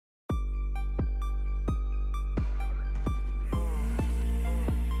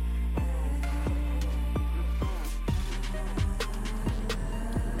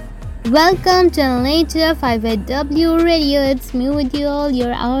Welcome to Later 5AW Radio. It's me with you all,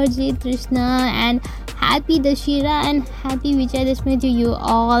 your RJ Trishna, and happy Dashera and happy Vijayadashmi to you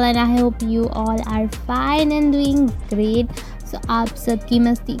all. And I hope you all are fine and doing great. So आप सबकी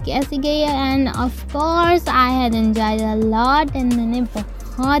मस्ती कैसी गई है? And of course I had enjoyed a lot and मैंने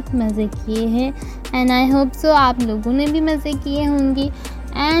बहुत मज़े किए हैं. And I hope so आप लोगों ने भी मज़े किए होंगे.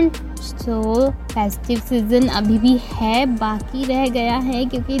 एंड सो फेस्टिव सीज़न अभी भी है, बाकी रह गया है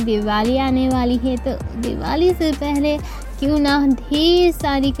क्योंकि दिवाली आने वाली है. तो दिवाली से पहले क्यों ना ढेर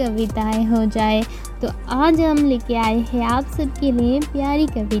सारी कविताएं हो जाए. तो आज हम लेके आए हैं आप सबके लिए प्यारी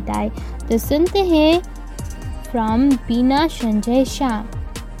कविताएं. तो सुनते हैं फ्रॉम बीना संजय शाह.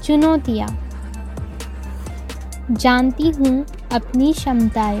 चुनौतियाँ. जानती हूँ अपनी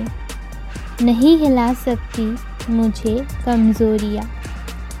क्षमताएं, नहीं हिला सकती मुझे कमज़ोरियाँ.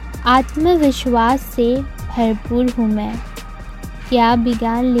 आत्मविश्वास से भरपूर हूँ मैं, क्या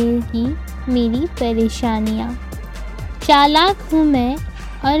बिगाड़ लेगी मेरी परेशानियाँ. चालाक हूँ मैं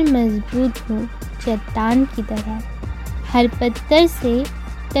और मजबूत हूँ चट्टान की तरह, हर पत्थर से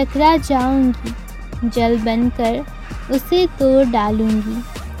टकरा जाऊंगी, जल बनकर उसे तोड़ डालूंगी.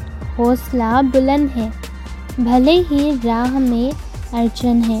 हौसला बुलंद है, भले ही राह में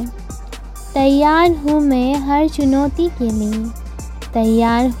अड़चन है. तैयार हूँ मैं हर चुनौती के लिए,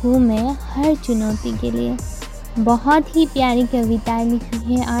 तैयार हूँ मैं हर चुनौती के लिए. बहुत ही प्यारी कविताएं लिखी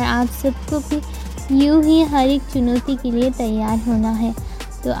हैं और आप सबको भी यूँ ही हर एक चुनौती के लिए तैयार होना है.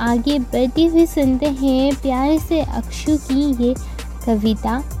 तो आगे बढ़ते हुए सुनते हैं प्यारे से अक्षु की ये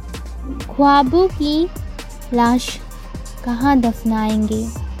कविता. ख्वाबों की लाश कहाँ दफनाएंगे,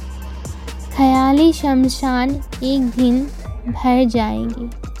 ख्याली शमशान एक दिन भर जाएंगे.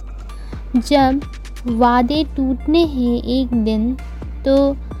 जब वादे टूटने हैं एक दिन तो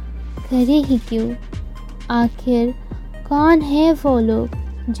करे ही क्यों, आखिर कौन है वो लोग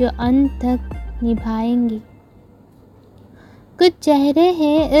जो अंत तक निभाएंगे. कुछ चेहरे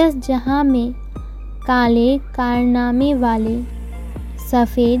हैं इस जहां में काले कारनामे वाले,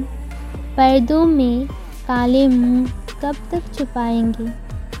 सफ़ेद पर्दों में काले मुंह कब तक छुपाएंगे.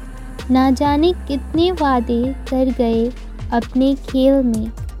 ना जाने कितने वादे कर गए अपने खेल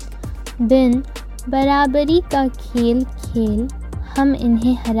में, बिन बराबरी का खेल खेल हम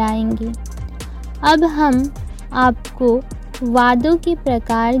इन्हें हराएंगे. अब हम आपको वादों के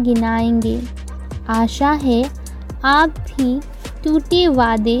प्रकार गिनाएंगे, आशा है आप भी टूटे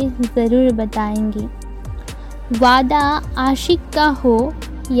वादे ज़रूर बताएंगे. वादा आशिक का हो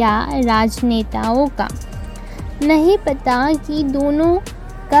या राजनेताओं का, नहीं पता कि दोनों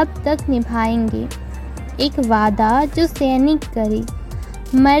कब तक निभाएंगे. एक वादा जो सैनिक करे,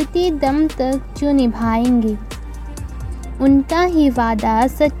 मरते दम तक जो निभाएंगे, उनका ही वादा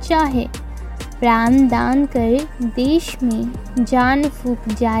सच्चा है. प्राण दान कर देश में जान फूंक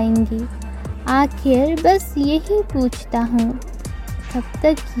जाएंगे. आखिर बस यही पूछता हूँ, कब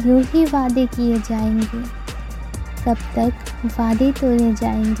तक यूँ ही वादे किए जाएंगे, कब तक वादे तोड़े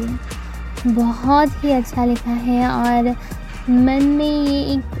जाएंगे. बहुत ही अच्छा लिखा है और मन में ये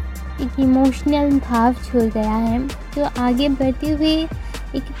एक इमोशनल भाव छू गया है. तो आगे बढ़ते हुए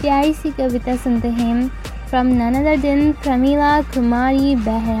एक प्यारी सी कविता सुनते हैं from none other than Pramila Kumari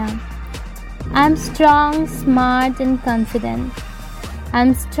Behra. I'm strong, smart and confident.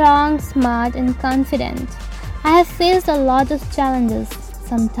 I'm strong, smart and confident. I have faced a lot of challenges.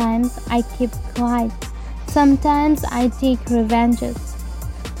 Sometimes I keep quiet. Sometimes I take revenges.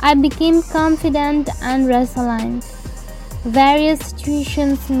 I became confident and resilient. Various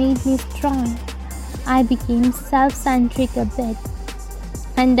situations made me strong. I became self-centric a bit.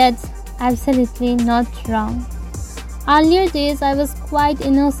 And that's absolutely not wrong. Earlier days I was quite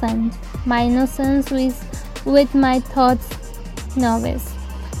innocent. My innocence was with my thoughts novice.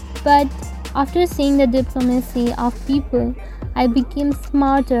 But after seeing the diplomacy of people, I became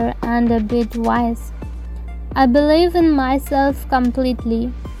smarter and a bit wise. I believe in myself completely.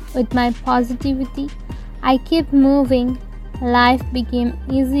 With my positivity, I kept moving. Life became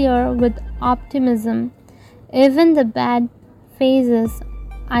easier with optimism. Even the bad phases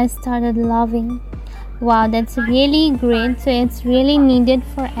I started loving. Wow, that's really great. So it's really needed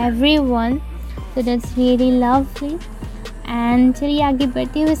for everyone. So that's really lovely. And चलिए आगे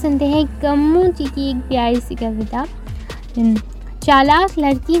बढ़ते हुए सुनते हैं कम्मू जी की एक प्यारी सी कविता. चालाक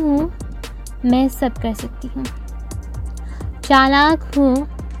लड़की हूँ, मैं सब कर सकती हूँ. चालाक हूँ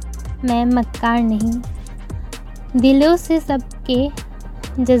मैं, मक्कार नहीं. दिलों से सबके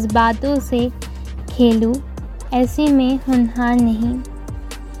जज्बातों से खेलूँ, ऐसे में होनहार नहीं.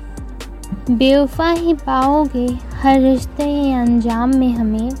 बेवफा ही पाओगे हर रिश्ते अंजाम में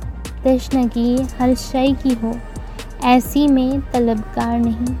हमें, तशनगी हर शय की हो, ऐसी में तलबगार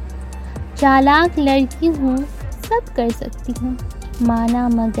नहीं. चालाक लड़की हूँ, सब कर सकती हूँ, माना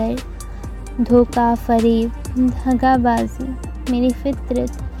मगर धोखा फरेब धागाबाजी मेरी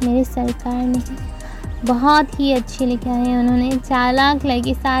फितरत मेरे सरकार नहीं। बहुत ही अच्छी लिखा है उन्होंने। चालाक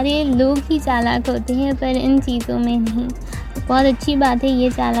लड़की, सारे लोग ही चालाक होते हैं पर इन चीज़ों में नहीं। बहुत अच्छी बात है, ये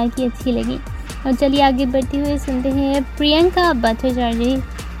चालाकी अच्छी लगी। और चलिए आगे बढ़ते हुए सुनते हैं प्रियंका भट्टाचार्य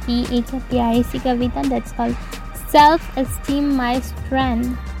की एक प्यारी सी कविता that's called self esteem my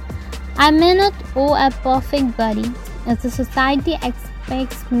strength. I may not owe a perfect body as the society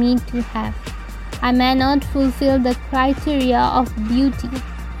expects me to have. I may not fulfill the criteria of beauty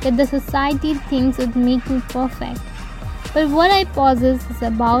that the society thinks would make me perfect. But what I possess is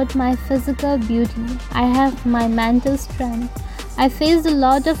about my physical beauty. I have my mental strength. I faced a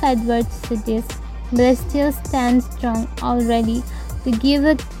lot of adversities, but I still stand strong already to give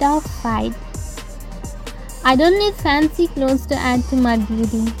a tough fight. I don't need fancy clothes to add to my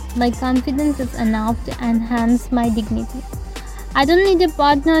beauty. My confidence is enough to enhance my dignity. I don't need a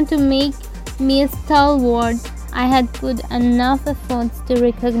partner to make me a stalwart. I had put enough efforts to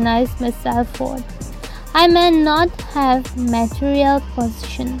recognize my self-worth. I may not have material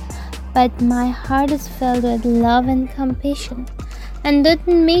possession, but my heart is filled with love and compassion. And that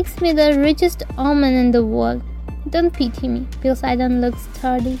makes me the richest woman in the world. Don't pity me because I don't look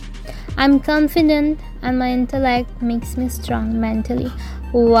sturdy. I'm confident and my intellect makes me strong mentally.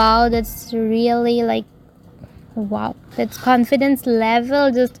 Wow, that's really like, wow, that's confidence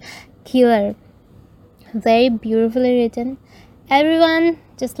level just killer. Very beautifully written. Everyone,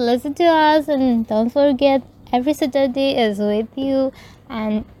 just listen to us and don't forget, every Saturday is with you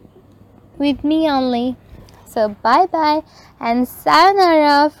and with me only. So bye bye and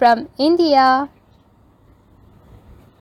sayonara from India.